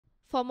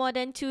For more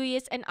than 2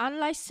 years, an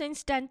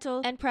unlicensed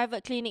dental and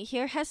private clinic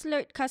here has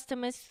lured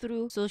customers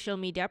through social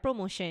media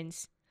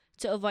promotions.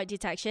 To avoid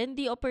detection,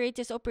 the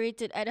operators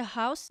operated at a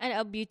house and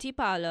a beauty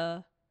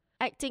parlour.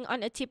 Acting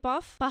on a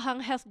tip-off,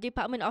 Pahang Health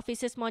Department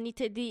officers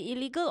monitored the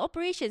illegal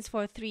operations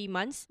for 3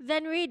 months,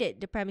 then raided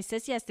the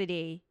premises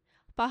yesterday.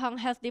 Pahang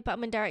Health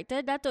Department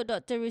Director Datuk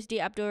Dr. Rusdi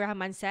Abdul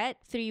Rahman said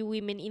 3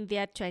 women in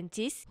their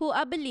 20s, who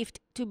are believed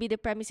to be the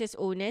premises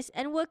owners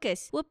and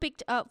workers, were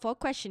picked up for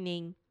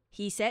questioning.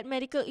 He said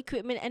medical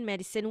equipment and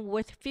medicine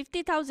worth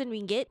 50,000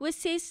 ringgit were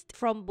seized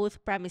from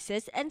both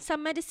premises, and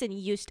some medicine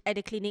used at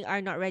the clinic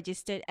are not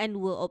registered and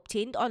were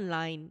obtained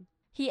online.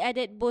 He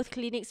added both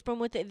clinics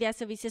promoted their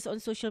services on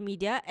social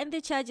media and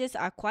the charges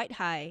are quite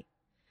high.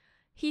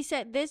 He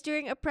said this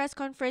during a press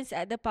conference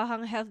at the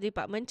Pahang Health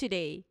Department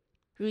today.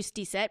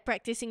 Rusdi said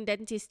practicing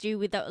dentistry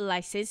without a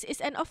license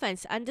is an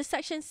offence under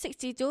Section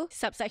 62,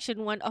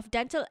 Subsection 1 of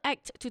Dental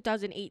Act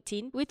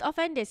 2018, with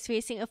offenders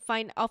facing a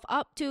fine of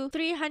up to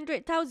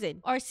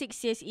 300,000 or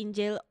 6 years in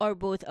jail or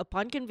both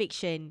upon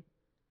conviction.